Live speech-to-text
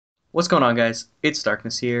What's going on, guys? It's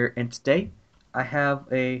Darkness here, and today I have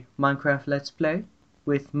a Minecraft Let's Play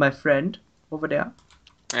with my friend over there.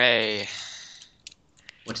 Hey,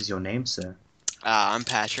 What is your name, sir? I'm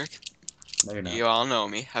Patrick. No, you're not. You all know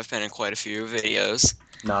me. I've been in quite a few videos.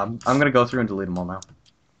 No, I'm gonna go through and delete them all now.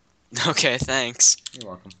 Okay, thanks. You're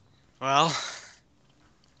welcome. Well,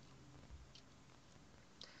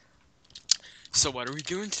 so what are we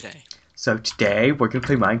doing today? So today we're gonna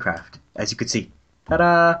play Minecraft, as you can see.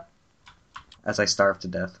 Ta-da! As I starve to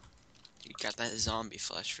death. You got that zombie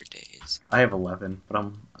flesh for days. I have 11, but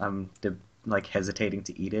I'm like hesitating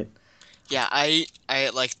to eat it. Yeah, I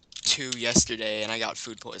ate like two yesterday and I got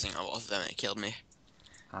food poisoning on both of them and it killed me.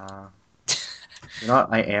 Uh, you know what?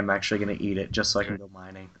 I am actually gonna eat it just so I can go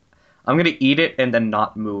mining. I'm gonna eat it and then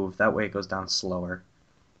not move. That way it goes down slower.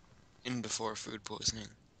 In before food poisoning.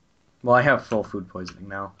 Well, I have full food poisoning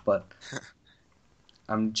now, but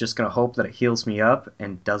I'm just gonna hope that it heals me up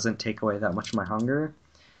and doesn't take away that much of my hunger.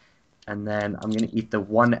 And then I'm gonna eat the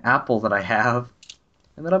one apple that I have,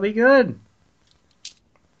 and that'll be good.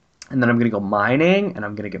 And then I'm gonna go mining, and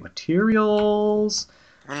I'm gonna get materials.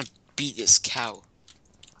 I'm gonna beat this cow.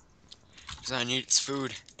 Because I need its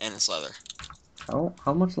food and its leather.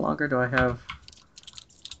 How much longer do I have?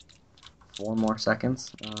 4 more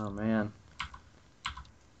seconds. Oh man!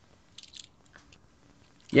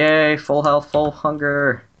 Yay! Full health, full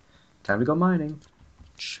hunger. Time to go mining.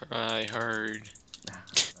 Try hard.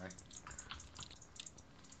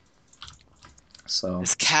 So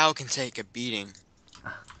This cow can take a beating.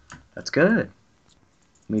 that's good.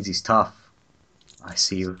 Means he's tough. I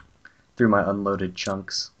see you through my unloaded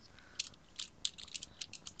chunks.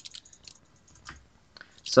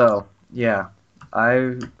 So, yeah,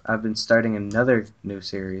 I've been starting another new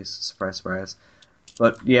series. Surprise, surprise.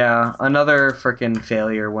 But yeah, another freaking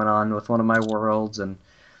failure went on with one of my worlds, and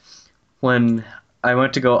when I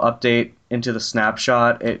went to go update into the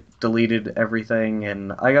snapshot, it deleted everything,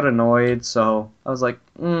 and I got annoyed. So I was like,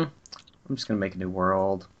 I'm just gonna make a new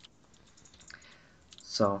world.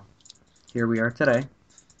 So here we are today,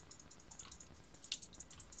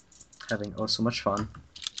 having oh so much fun.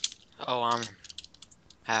 Oh, I'm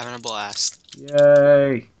having a blast.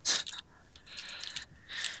 Yay!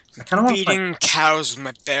 I kind of want to find. Beating cows with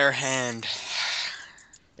my bare hand.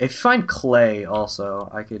 If you find clay, also,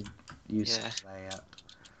 I could use Yeah. that.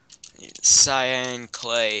 Cyan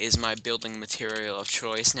clay is my building material of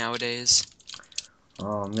choice nowadays.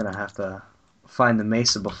 Oh, I'm gonna have to find the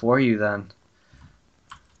mesa before you then.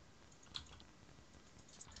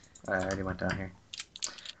 I already went down here.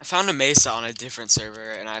 I found a mesa on a different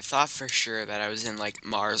server, and I thought for sure that I was in, like,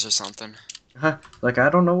 Mars or something. Like, I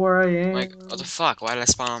don't know where I Like, what the am. fuck? Why did I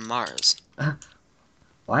spawn on Mars?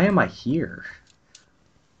 Why am I here?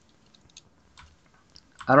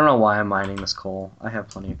 I don't know why I'm mining this coal. I have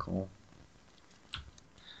plenty of coal.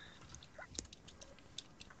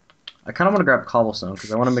 I kind of want to grab cobblestone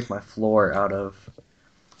because I want to make my floor out of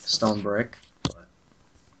stone brick. But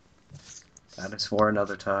that is for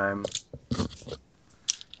another time.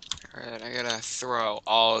 Alright, I gotta throw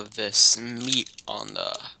all of this meat on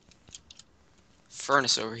the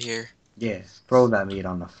furnace over here. Yeah, throw that meat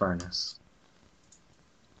on the furnace.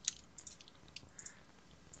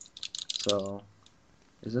 So,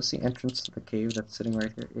 is this the entrance to the cave that's sitting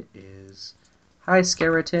right here? It is. Hi,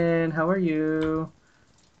 skeleton. How are you?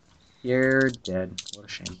 You're dead. What a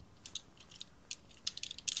shame.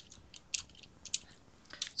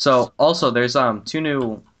 So, also, there's two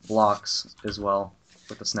new blocks as well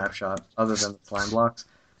with the snapshot, other than the slime blocks.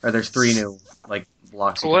 Or there's three new like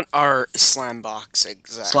blocks you can. What are slime blocks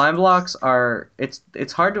exactly? Slime blocks are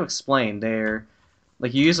it's hard to explain. They're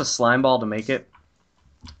like you use a slime ball to make it,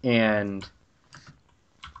 and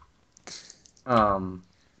um,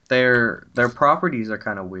 their properties are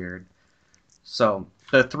kind of weird. So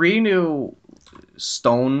the three new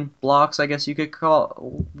stone blocks, I guess you could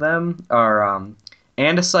call them, are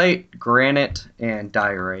andesite, granite, and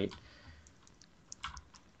diorite.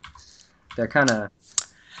 They're kind of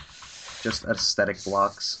just aesthetic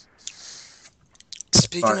blocks.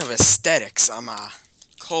 Speaking But of aesthetics,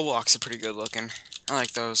 coal blocks are pretty good looking. I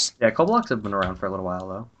like those. yeah, coal blocks have been around for a little while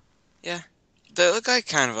though. Yeah, they look like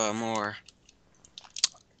kind of a more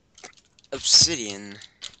obsidian.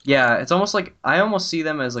 Yeah, it's almost like I almost see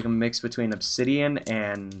them as like a mix between obsidian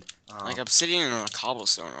and Like obsidian and a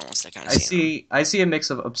cobblestone almost, I kind of I see them. see a mix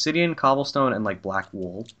of obsidian, cobblestone, and like black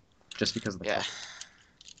wool, just because of the Yeah, color.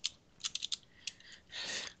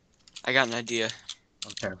 I got an idea.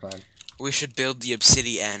 I'm terrified. We should build the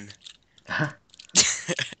obsidian.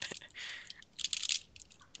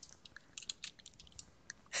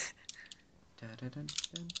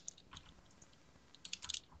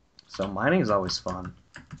 So mining is always fun.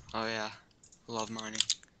 Oh yeah, love mining.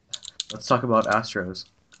 Let's talk about Astros.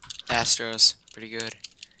 Astros, pretty good.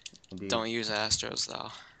 Indeed. Don't use Astros though.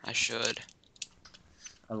 I should.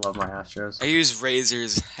 I love my Astros. I use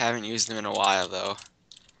Razers. Haven't used them in a while though.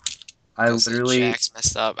 I Because the literally, jack's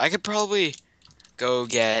messed up. I could probably go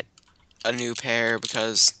get a new pair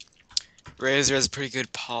because Razer has a pretty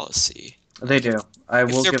good policy. they Like do. I if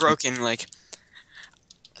will they're give them, broken, like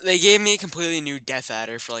they gave me a completely new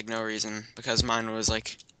DeathAdder for like no reason because mine was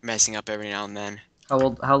like messing up every now and then.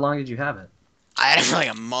 how long did you have it? I had it for like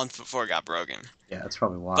a month before it got broken. Yeah, that's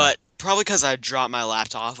probably why. But probably because I dropped my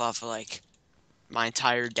laptop off of like my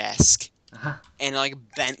entire desk and like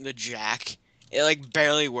bent the jack. It like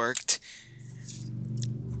barely worked.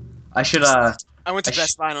 I should I went I to sh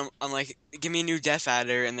Best Buy and I'm like, give me a new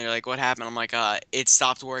DeathAdder, and they're like, what happened? I'm like, it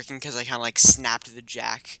stopped working because I kind of like snapped the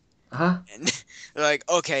jack. huh? And they're like,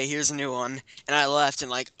 okay, here's a new one. And I left, and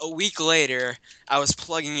like a week later, I was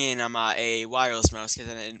plugging in a wireless mouse because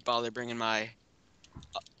I didn't bother bringing my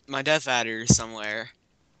DeathAdder somewhere.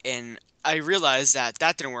 And I realized that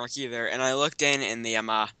that didn't work either. And I looked in, and the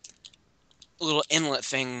little inlet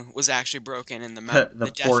thing was actually broken, and The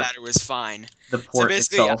the port, DeathAdder was fine. the So port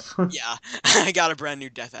basically, itself. yeah, I got a brand new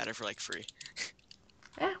DeathAdder for like free.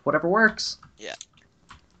 Whatever works. Yeah.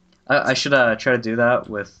 I should try to do that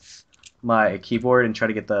with my keyboard and try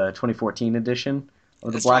to get the 2014 edition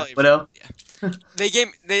of the That's Black probably Widow. yeah.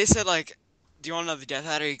 They said like, do you want another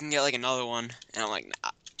DeathAdder? You can get like another one, and I'm like,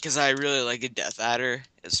 nah, because I really like the DeathAdder.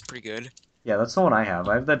 It's pretty good. Yeah, that's the one I have.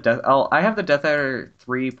 I have the I have the DeathAdder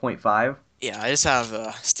 3.5. Yeah, I just have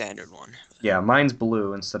a standard one. Yeah, mine's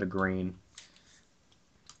blue instead of green.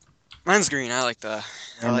 Mine's green. I like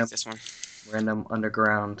Random this one. random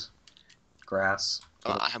underground grass.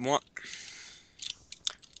 I have one.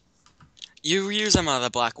 You use the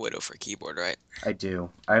BlackWidow for keyboard, right? I do.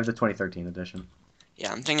 I have the 2013 edition.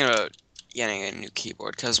 Yeah, I'm thinking about getting a new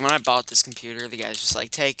keyboard because when I bought this computer, the guy's just like,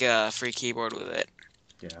 take a free keyboard with it.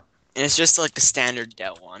 Yeah. And it's just like the standard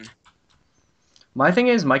Dell one. My thing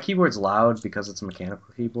is, my keyboard's loud because it's a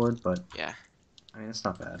mechanical keyboard, but Yeah. I mean, it's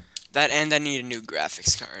not bad. That and I need a new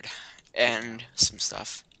graphics card and some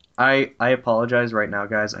stuff. I apologize right now,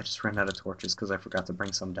 guys. I just ran out of torches because I forgot to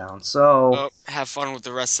bring some down. So, Oh, have fun with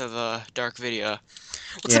the rest of the dark video.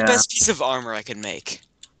 What's the yeah. best piece of armor I could make?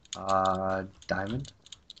 Diamond?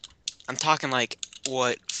 I'm talking like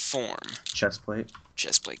what form? Chestplate?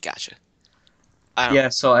 Chestplate, gotcha. I don't Yeah,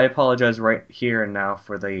 so I apologize right here and now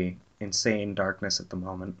for the insane darkness at the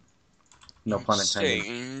moment. No pun intended.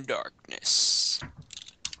 Insane darkness.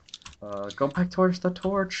 Go back towards the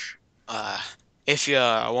torch. If you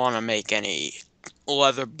want to make any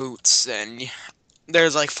leather boots, then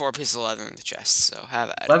there's like 4 pieces of leather in the chest, so have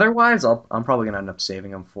at it. Leather-wise, I'm probably gonna end up saving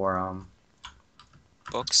them for,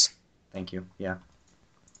 Books. Thank you, yeah.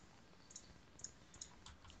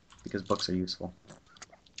 Because books are useful.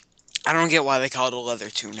 I don't get why they call it a leather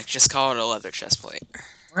tunic. Just call it a leather chestplate.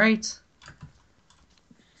 Right?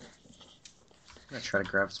 I'm gonna try to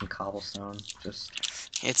grab some cobblestone.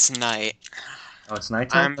 It's night. Oh, it's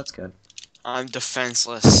nighttime? I'm That's good. I'm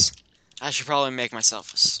defenseless. I should probably make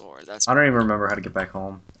myself a sword. I don't even remember how to get back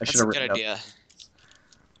home. I That's should have a good written it idea. up.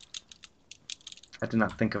 I did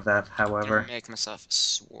not think of that, I'm however. gonna make myself a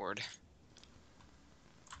sword.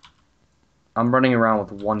 I'm running around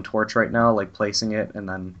with one torch right now, like placing it and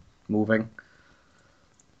then moving.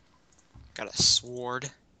 Got a sword.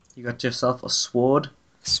 You got yourself a sword?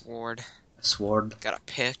 Sword. A sword. Got a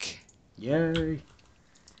pick. Yay.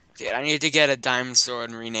 Dude, I need to get a diamond sword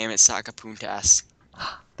and rename it Sakapuntas.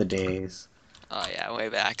 The days. Oh yeah, way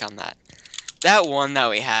back on that. That one that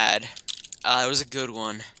we had, it was a good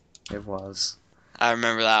one. It was. I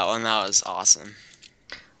remember that one. That was awesome.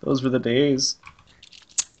 Those were the days.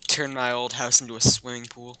 Turned my old house into a swimming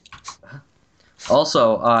pool.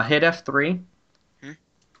 Also, hit F3.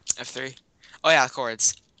 F3. Oh yeah,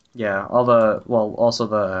 chords. Yeah, also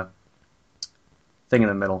the thing in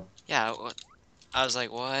the middle. Yeah, I was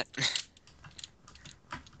like, what?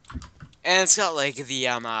 And it's got like the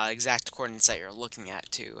exact coordinates that you're looking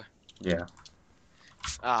at too. Yeah.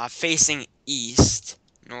 Facing east,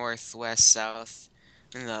 north, west, south,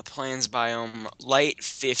 in the plains biome, light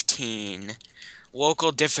 15,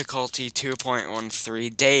 local difficulty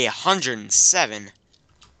 2.13, day 107.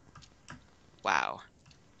 Wow.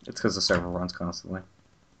 It's because the server runs constantly.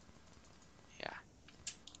 Yeah.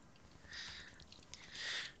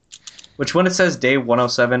 Which, when it says day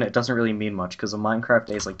 107, it doesn't really mean much, because a Minecraft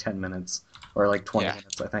day is like 10 minutes. Or like 20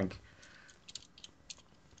 minutes, I think.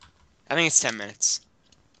 I think it's 10 minutes.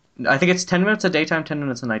 I think it's 10 minutes of daytime, 10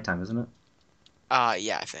 minutes of nighttime, isn't it?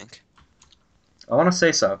 Yeah, I think. I want to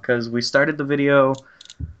say so, because we started the video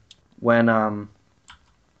when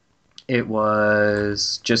it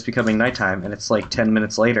was just becoming nighttime, and it's like 10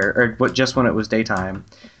 minutes later, or just when it was daytime,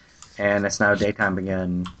 and it's now daytime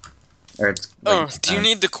again, or it's like Oh, do you nighttime.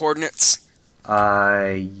 need the coordinates?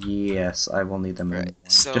 Yes, I will need them in Alright, one.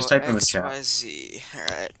 Just so type them in chat. XYZ.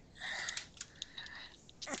 Alright.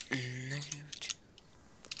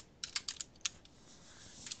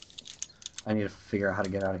 I need to figure out how to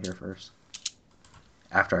get out of here first,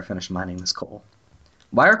 after I finish mining this coal.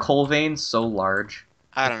 Why are coal veins so large?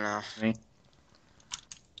 I don't know. Me?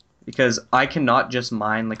 Because I cannot just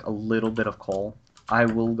mine like a little bit of coal. I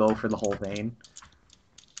will go for the whole vein.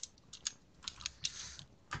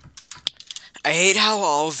 I hate how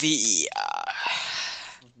all the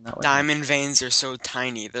That way. diamond veins are so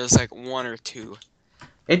tiny. There's like one or two.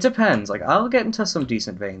 It depends. Like I'll get into some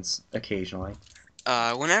decent veins occasionally.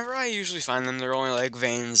 Whenever I usually find them, they're only like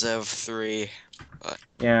veins of 3. But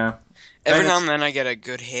Yeah. every And now it's and then I get a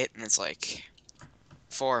good hit, and it's like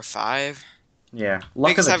 4 or 5. yeah.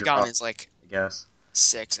 Luck of Biggest the I've gotten draw, is like I guess.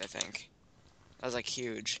 6, I think. That was like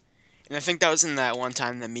huge. And I think that was in that one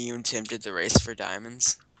time that me and Tim did the race for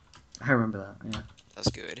diamonds. I remember that, yeah. That was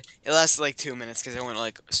good. It lasted like 2 minutes because I went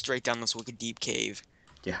like straight down this wicked deep cave.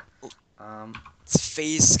 Yeah. Ooh, Um it's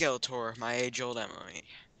Phase Skeletor, my age-old Emily.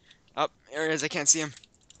 Oh, there he is. I can't see him.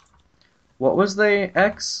 what was the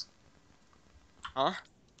X? Huh?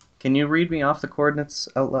 Can you read me off the coordinates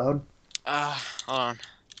out loud? Hold on.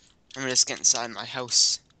 I'm just getting inside my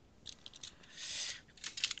house.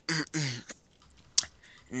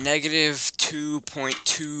 Negative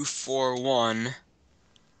 2.241.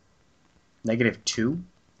 -2?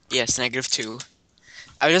 Yes, negative 2.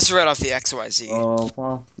 I just read off the XYZ. Oh,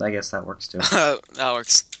 well, I guess that works too. That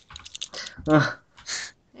works.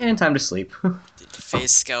 And time to sleep. Dude,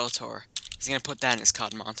 Phase Skeletor. He's gonna put that in his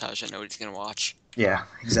COD montage. I know what he's gonna watch. Yeah,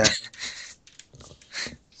 exactly.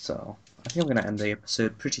 So, I think I'm gonna end the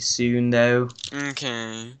episode pretty soon, though.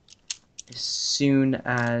 Okay. As soon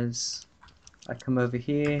as I come over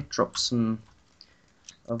here, drop some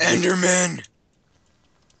of the... Enderman!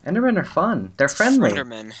 Endermen are fun. They're friendly.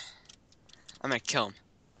 Enderman. I'm gonna kill him.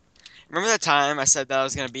 Remember that time I said that I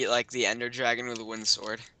was gonna beat like the Ender Dragon with a wooden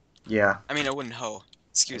sword? Yeah. I mean a wooden hoe.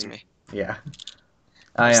 Excuse me. Yeah.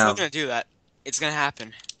 I'm I still gonna do that. It's gonna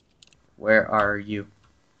happen. Where are you?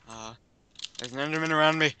 There's an Enderman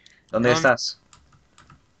around me. ¿Dónde estás?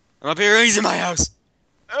 I'm up here. He's in my house.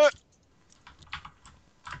 Uh,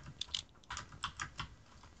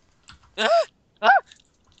 ah, ah.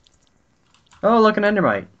 Oh, look, an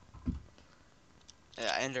endermite.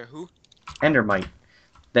 Ender who? Endermite.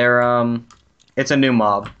 They're it's a new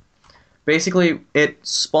mob. Basically, it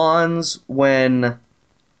spawns when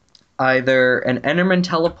either an enderman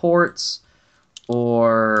teleports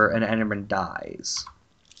or an enderman dies.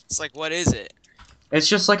 It's like, what is it? It's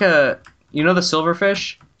just like a, you know, the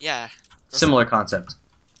silverfish? Yeah. Similar concept.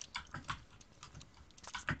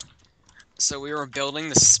 So we were building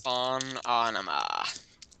the spawn on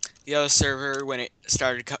the other server when it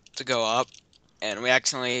started to go up, and we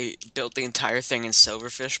accidentally built the entire thing in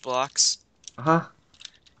silverfish blocks. Uh-huh.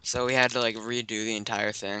 So we had to like redo the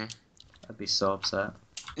entire thing. I'd be so upset.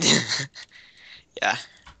 Yeah.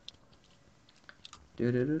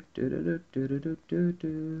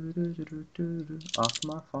 Off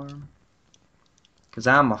my farm. Because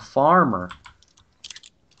I'm a farmer.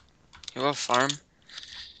 You have a farm?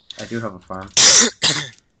 I do have a farm.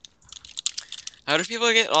 How do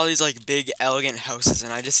people get all these like big elegant houses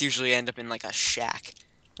and I just usually end up in like a shack?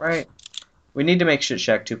 Right. We need to make Shit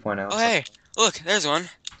Shack 2.0. Oh hey, look, there's one.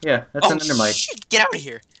 Yeah, that's Oh an endermite. shit, get out of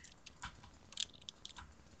here.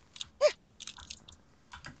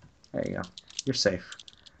 There you go. You're safe.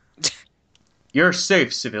 You're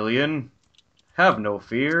safe, civilian. Have no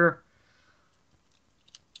fear.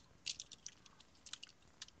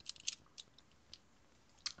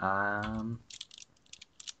 Come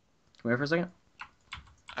here for a second.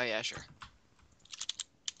 Oh yeah, sure.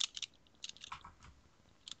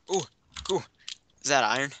 Ooh, cool. Is that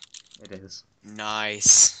iron? It is.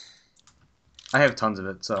 Nice. I have tons of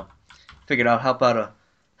it, so figured I'll help out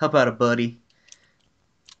a buddy.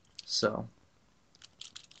 So,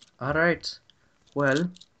 all right. Well,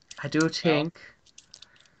 I do think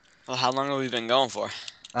Well, how long have we been going for?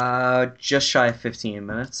 just shy of 15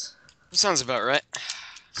 minutes. Sounds about right.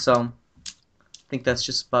 So, I think that's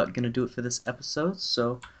just about gonna do it for this episode.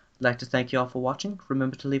 So, I'd like to thank you all for watching.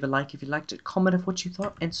 Remember to leave a like if you liked it, comment of what you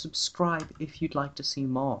thought, and subscribe if you'd like to see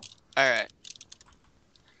more. Alright.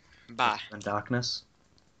 Bye. In darkness,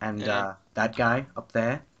 and Yeah. that guy up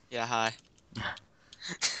there, Yeah, hi.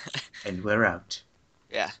 and we're out.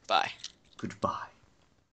 Yeah, bye. Goodbye.